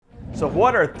So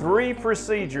what are 3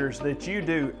 procedures that you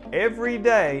do every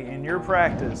day in your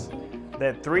practice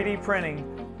that 3D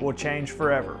printing will change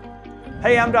forever?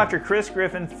 Hey, I'm Dr. Chris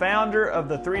Griffin, founder of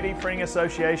the 3D Printing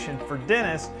Association for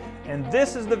Dentists, and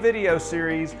this is the video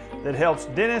series that helps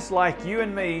dentists like you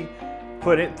and me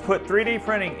put 3D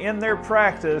printing in their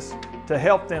practice to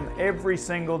help them every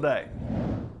single day.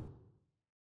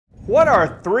 What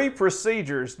are 3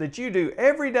 procedures that you do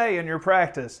every day in your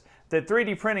practice that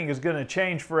 3D printing is going to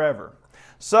change forever?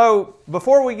 So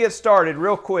before we get started,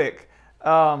 real quick,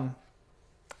 let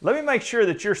me make sure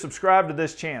that you're subscribed to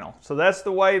this channel. So that's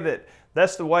the way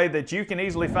that you can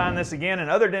easily find this again, and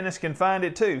other dentists can find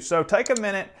it too. So take a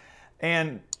minute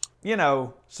and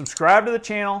subscribe to the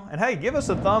channel, and hey, give us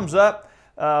a thumbs up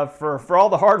for all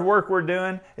the hard work we're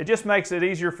doing. It just makes it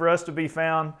easier for us to be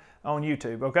found on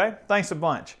YouTube. Okay, thanks a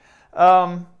bunch.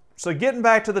 So getting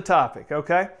back to the topic,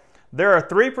 okay, there are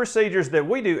 3 procedures that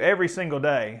we do every single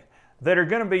day that are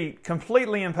going to be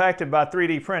completely impacted by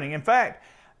 3D printing. In fact,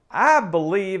 I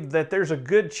believe that there's a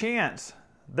good chance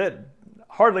that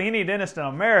hardly any dentist in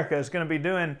America is going to be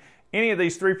doing any of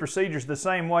these 3 procedures the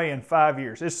same way in 5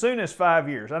 years, as soon as 5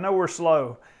 years. I know we're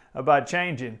slow about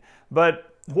changing,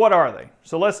 but what are they?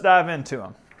 So let's dive into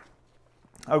them.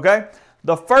 Okay,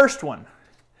 the first one,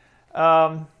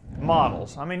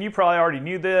 models. I mean, you probably already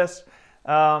knew this.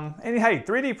 And hey,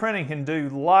 3D printing can do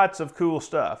lots of cool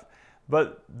stuff,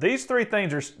 but these 3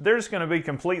 things they're just going to be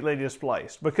completely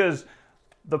displaced, because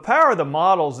the power of the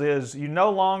models is you no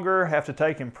longer have to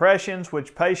take impressions,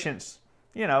 which patients,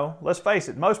 let's face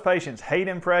it, most patients hate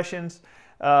impressions.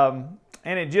 And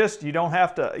you don't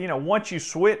have to, once you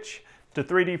switch to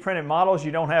 3D printed models,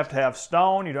 you don't have to have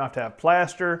stone, you don't have to have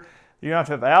plaster, you don't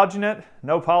have to have alginate,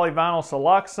 no polyvinyl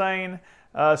siloxane.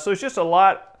 So it's just a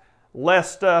lot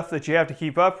less stuff that you have to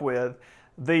keep up with.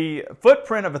 The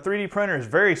footprint of a 3D printer is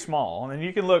very small. I mean,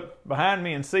 you can look behind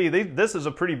me and see this is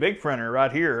a pretty big printer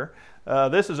right here.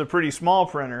 This is a pretty small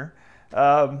printer.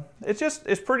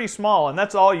 It's pretty small, and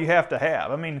that's all you have to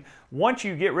have. I mean, once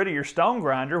you get rid of your stone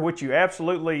grinder, which you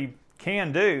absolutely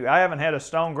can do. I haven't had a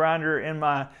stone grinder in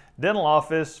my dental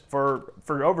office for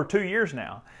over 2 years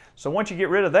now. So once you get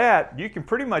rid of that, you can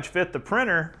pretty much fit the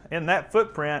printer in that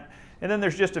footprint, and then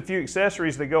there's just a few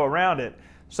accessories that go around it.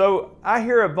 So I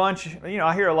hear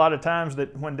I hear a lot of times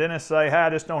that when dentists say, hey, I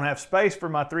just don't have space for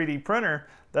my 3D printer,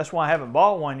 that's why I haven't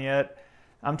bought one yet.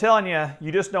 I'm telling you,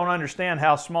 you just don't understand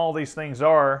how small these things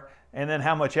are and then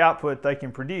how much output they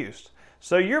can produce.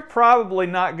 So you're probably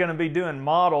not going to be doing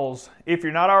models, if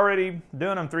you're not already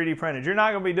doing them 3D printed, you're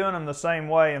not going to be doing them the same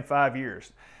way in 5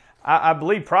 years. I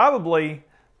believe probably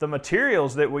the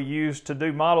materials that we use to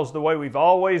do models the way we've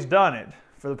always done it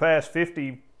for the past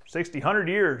 50, 60, 100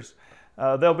 years,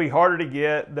 they'll be harder to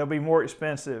get, they'll be more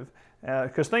expensive,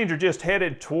 because things are just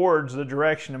headed towards the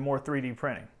direction of more 3D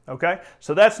printing. Okay,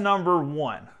 so that's number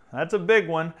 1. That's a big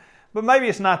one, but maybe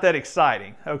it's not that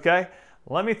exciting. Okay,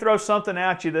 let me throw something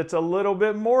at you that's a little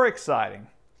bit more exciting.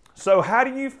 So how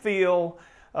do you feel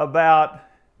about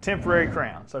temporary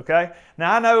crowns? Okay,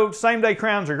 now I know same-day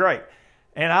crowns are great,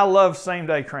 and I love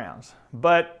same-day crowns,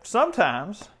 but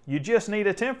sometimes you just need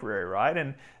a temporary,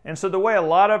 right? And so the way a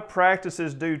lot of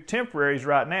practices do temporaries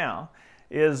right now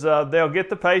is they'll get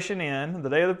the patient in the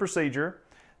day of the procedure.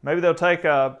 Maybe they'll take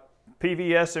a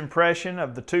PVS impression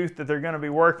of the tooth that they're going to be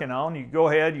working on. You go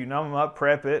ahead, you numb them up,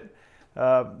 prep it.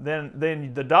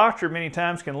 Then the doctor many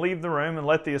times can leave the room and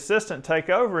let the assistant take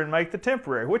over and make the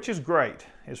temporary, which is great.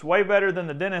 It's way better than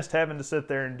the dentist having to sit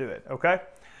there and do it, okay?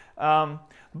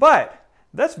 But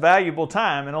that's valuable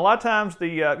time, and a lot of times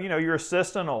your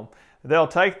assistant they'll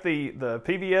take the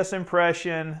PVS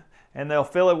impression and they'll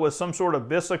fill it with some sort of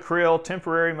bisacryl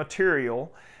temporary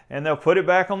material, and they'll put it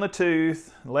back on the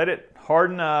tooth, let it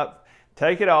harden up,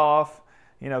 take it off,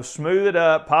 smooth it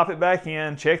up, pop it back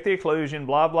in, check the occlusion,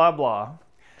 blah, blah, blah.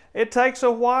 It takes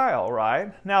a while,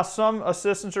 right? Now, some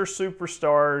assistants are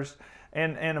superstars,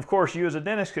 and of course, you as a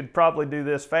dentist could probably do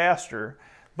this faster,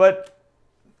 but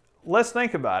let's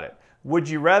think about it. Would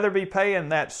you rather be paying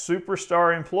that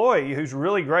superstar employee who's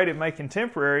really great at making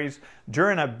temporaries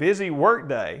during a busy work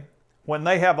day, when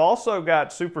they have also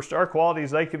got superstar qualities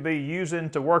they could be using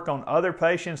to work on other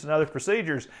patients and other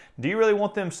procedures? Do you really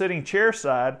want them sitting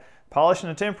chairside, polishing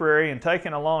a temporary and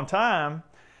taking a long time,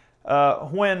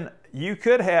 when you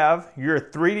could have your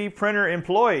 3D printer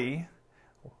employee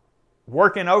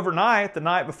working overnight the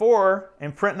night before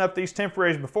and printing up these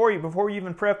temporaries before you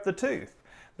even prep the tooth?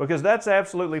 Because that's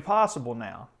absolutely possible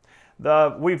now.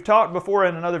 We've talked before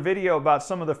in another video about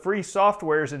some of the free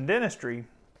softwares in dentistry.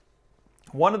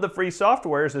 One of the free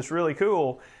softwares that's really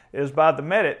cool is by the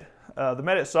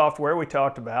Medit software we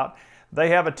talked about. they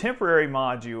have a temporary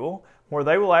module where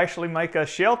they will actually make a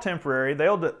shell temporary.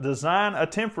 They'll design a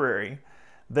temporary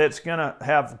that's going to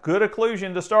have good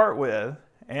occlusion to start with,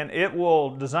 and it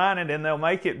will design it and they'll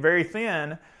make it very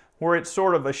thin where it's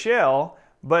sort of a shell,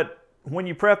 but when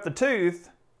you prep the tooth,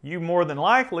 you more than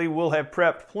likely will have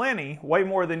prepped plenty, way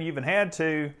more than you even had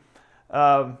to,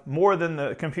 more than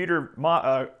the computer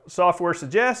software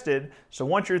suggested. So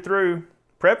once you're through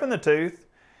prepping the tooth,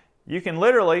 you can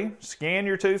literally scan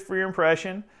your tooth for your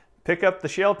impression, pick up the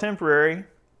shell temporary,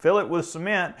 fill it with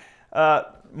cement.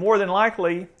 More than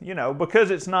likely, you know, because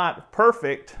it's not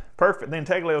perfect, the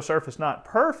Integlio surface not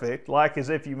perfect, like as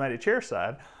if you made a chair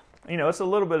side, you know, it's a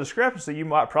little bit of discrepancy. You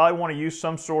might probably want to use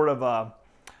some sort of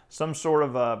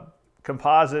a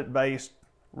composite-based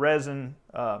resin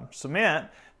cement,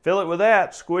 fill it with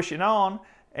that, squish it on,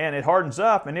 and it hardens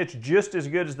up, and it's just as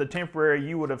good as the temporary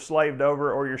you would have slaved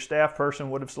over or your staff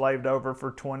person would have slaved over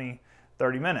for 20,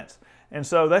 30 minutes. And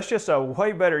so that's just a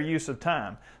way better use of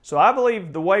time. So I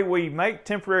believe the way we make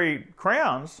temporary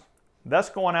crowns, that's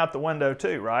going out the window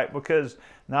too, right? Because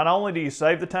not only do you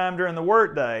save the time during the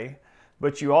work day,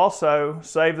 but you also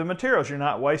save the materials. You're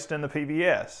not wasting the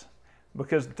PVS.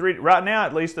 Because right now,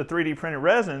 at least, the 3D printed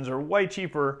resins are way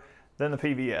cheaper than the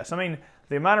PVS. I mean,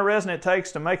 the amount of resin it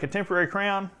takes to make a temporary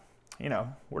crown, you know,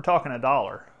 we're talking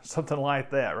 $1, something like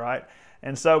that, right?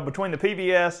 And so between the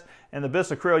PVS and the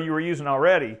Bisacryl you were using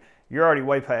already, you're already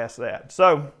way past that.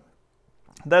 So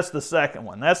that's the second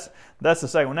one. That's the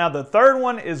second one. Now the third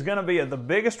one is going to be the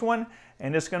biggest one,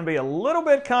 and it's going to be a little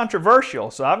bit controversial.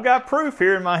 So I've got proof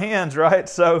here in my hands, right?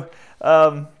 So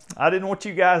I didn't want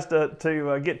you guys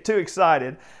to get too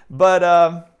excited,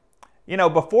 but you know,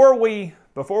 before we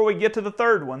get to the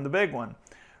third one, the big one,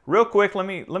 real quick, let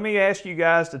me ask you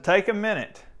guys to take a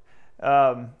minute.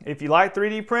 If you like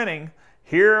 3D printing,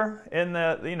 here at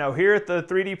the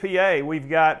 3DPA, we've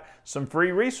got some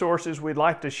free resources we'd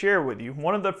like to share with you.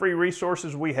 One of the free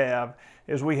resources we have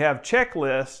is we have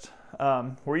checklists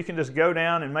where you can just go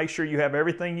down and make sure you have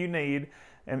everything you need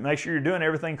and make sure you're doing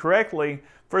everything correctly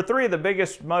for 3 of the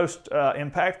biggest, most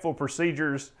impactful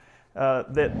procedures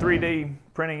that 3D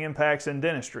printing impacts in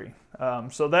dentistry.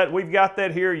 So that we've got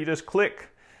that here. You just click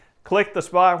the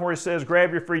spot where it says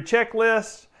grab your free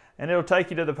checklist, and it'll take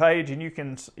you to the page, and you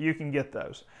can get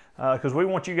those because we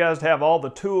want you guys to have all the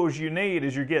tools you need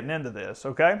as you're getting into this.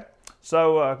 Okay,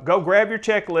 so go grab your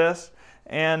checklist,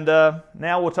 and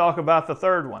now we'll talk about the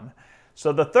third one.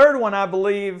 So the third one, I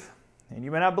believe, and you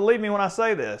may not believe me when I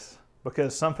say this,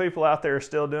 because some people out there are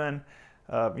still doing,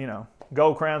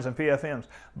 gold crowns and PFMs,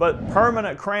 but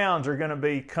permanent crowns are going to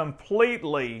be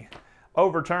completely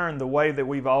overturned the way that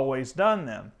we've always done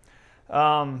them.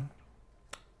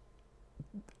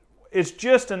 It's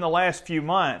just in the last few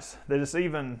months that it's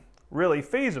even really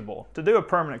feasible to do a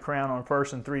permanent crown on a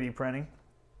person 3D printing.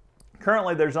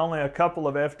 Currently, there's only a couple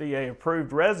of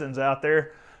FDA-approved resins out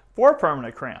there for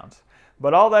permanent crowns,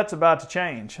 but all that's about to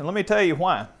change, and let me tell you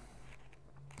why.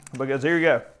 Because here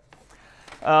you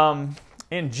go.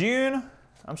 In July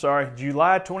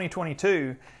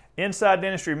 2022, Inside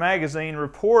Dentistry magazine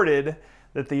reported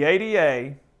that the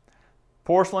ADA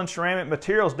porcelain ceramic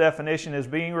materials definition is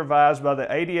being revised by the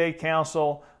ADA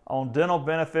Council on Dental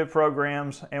Benefit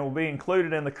Programs and will be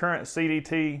included in the current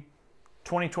CDT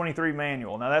 2023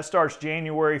 manual. Now that starts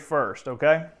January 1st,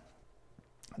 okay?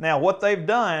 Now what they've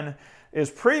done is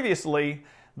previously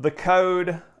the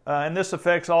code, and this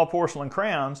affects all porcelain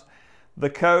crowns, the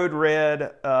code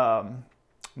read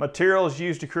materials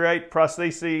used to create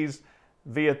prostheses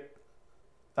via,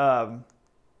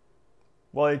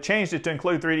 they changed it to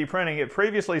include 3D printing. It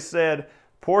previously said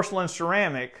porcelain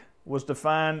ceramic was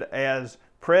defined as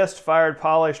pressed, fired,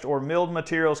 polished, or milled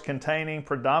materials containing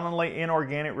predominantly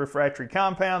inorganic refractory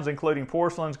compounds, including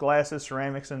porcelains, glasses,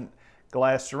 ceramics, and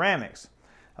glass ceramics.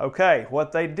 Okay,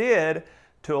 what they did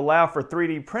to allow for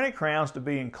 3D printed crowns to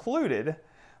be included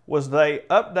was they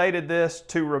updated this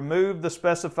to remove the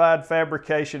specified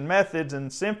fabrication methods,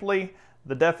 and simply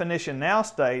the definition now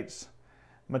states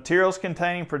materials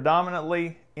containing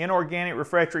predominantly inorganic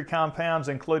refractory compounds,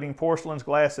 including porcelains,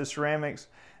 glasses, ceramics,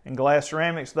 and glass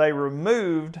ceramics. They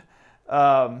removed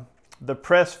the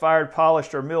pressed, fired,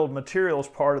 polished, or milled materials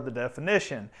part of the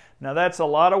definition. Now that's a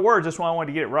lot of words. That's why I wanted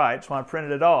to get it right. That's why I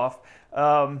printed it off.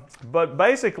 But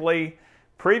basically,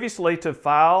 previously to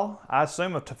file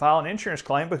an insurance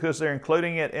claim, because they're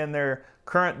including it in their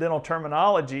current dental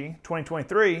terminology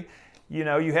 2023,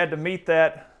 you had to meet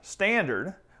that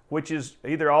standard, which is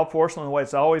either all porcelain the way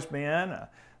it's always been,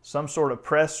 some sort of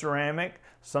pressed ceramic,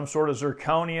 some sort of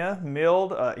zirconia,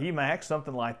 milled, Emax,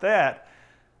 something like that.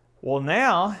 Well,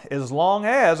 now, as long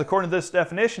as, according to this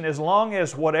definition, as long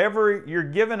as whatever you're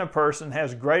giving a person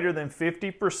has greater than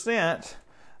 50%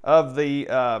 of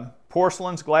the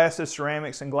porcelains, glasses,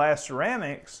 ceramics, and glass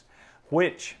ceramics,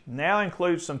 which now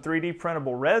includes some 3D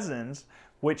printable resins,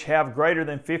 which have greater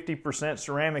than 50%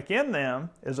 ceramic in them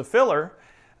as a filler,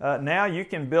 now you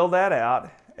can build that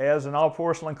out as an all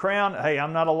porcelain crown. Hey,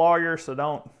 I'm not a lawyer, so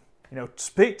don't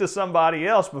speak to somebody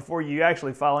else before you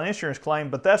actually file an insurance claim,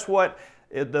 but that's what,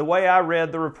 the way I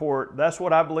read the report, that's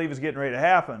what I believe is getting ready to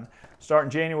happen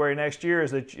starting January next year,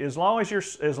 is that as long as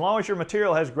your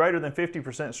material has greater than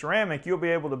 50% ceramic, you'll be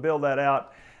able to build that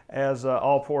out as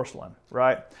all porcelain,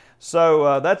 right?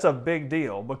 So that's a big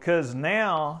deal, because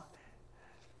now,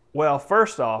 well,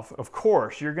 first off, of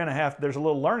course, you're going to have, there's a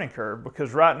little learning curve,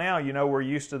 because right now, we're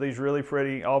used to these really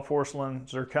pretty all porcelain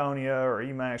zirconia or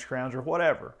Emax crowns or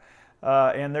whatever.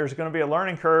 And there's going to be a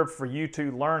learning curve for you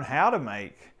to learn how to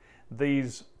make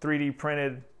these 3D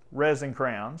printed resin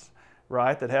crowns,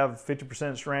 right, that have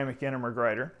 50% ceramic in them or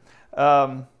greater.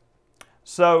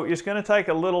 So it's going to take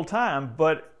a little time,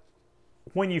 but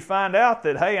when you find out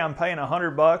that, hey, I'm paying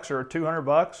 $100 or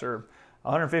 $200 or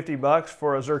 $150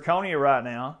 for a zirconia right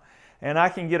now, and I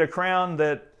can get a crown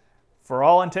that, for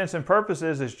all intents and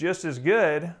purposes, is just as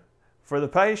good for the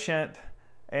patient,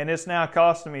 and it's now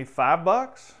costing me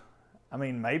 $5, I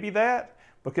mean, maybe that,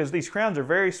 because these crowns are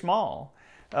very small.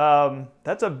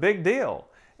 That's a big deal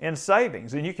in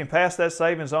savings, and you can pass that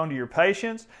savings on to your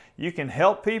patients. You can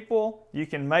help people. You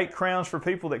can make crowns for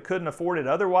people that couldn't afford it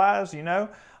otherwise,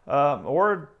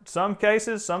 or some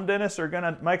cases, some dentists are going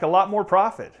to make a lot more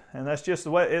profit, and that's just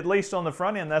the way, at least on the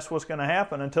front end, that's what's going to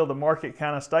happen until the market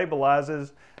kind of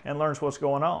stabilizes and learns what's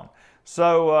going on.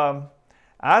 So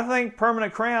I think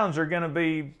permanent crowns are going to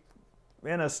be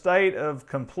in a state of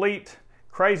complete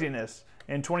craziness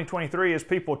in 2023 as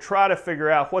people try to figure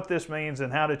out what this means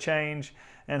and how to change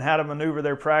and how to maneuver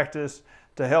their practice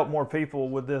to help more people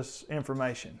with this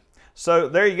information. So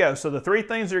there you go. So the three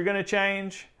things that are going to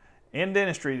change in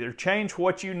dentistry, they're change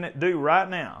what you do right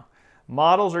now.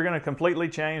 Models are going to completely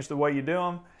change the way you do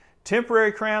them.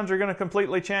 Temporary crowns are going to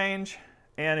completely change.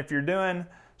 And if you're doing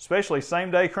especially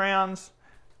same-day crowns,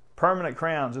 permanent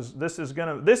crowns, this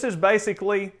is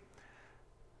basically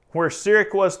where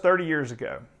CEREC was 30 years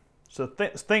ago. So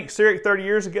think CEREC 30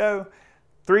 years ago.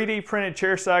 3D printed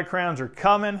chairside crowns are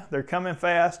coming. They're coming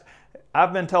fast.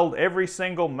 I've been told every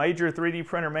single major 3D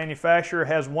printer manufacturer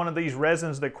has one of these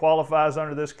resins that qualifies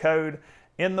under this code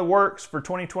in the works for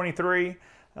 2023.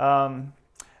 And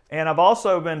I've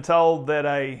also been told that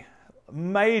a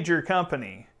major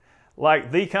company,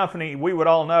 like the company we would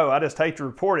all know, I just hate to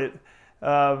report it,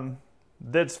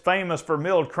 that's famous for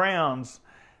milled crowns,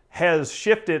 has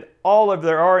shifted all of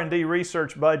their R&D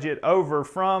research budget over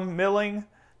from milling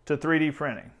to 3D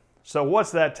printing. So what's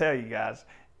that tell you guys?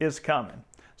 It's coming.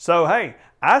 So hey,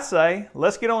 I say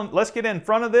let's get in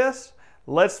front of this.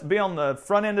 Let's be on the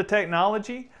front end of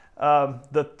technology.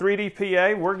 The 3D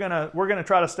PA, we're gonna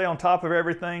try to stay on top of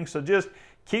everything. So just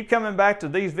keep coming back to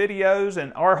these videos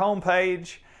and our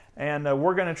homepage, and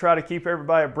we're gonna try to keep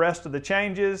everybody abreast of the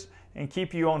changes and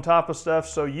keep you on top of stuff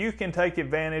so you can take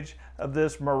advantage of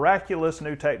this miraculous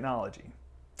new technology.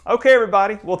 Okay,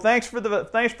 everybody. Well, thanks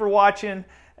for watching,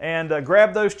 and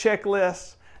grab those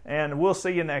checklists, and we'll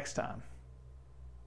see you next time.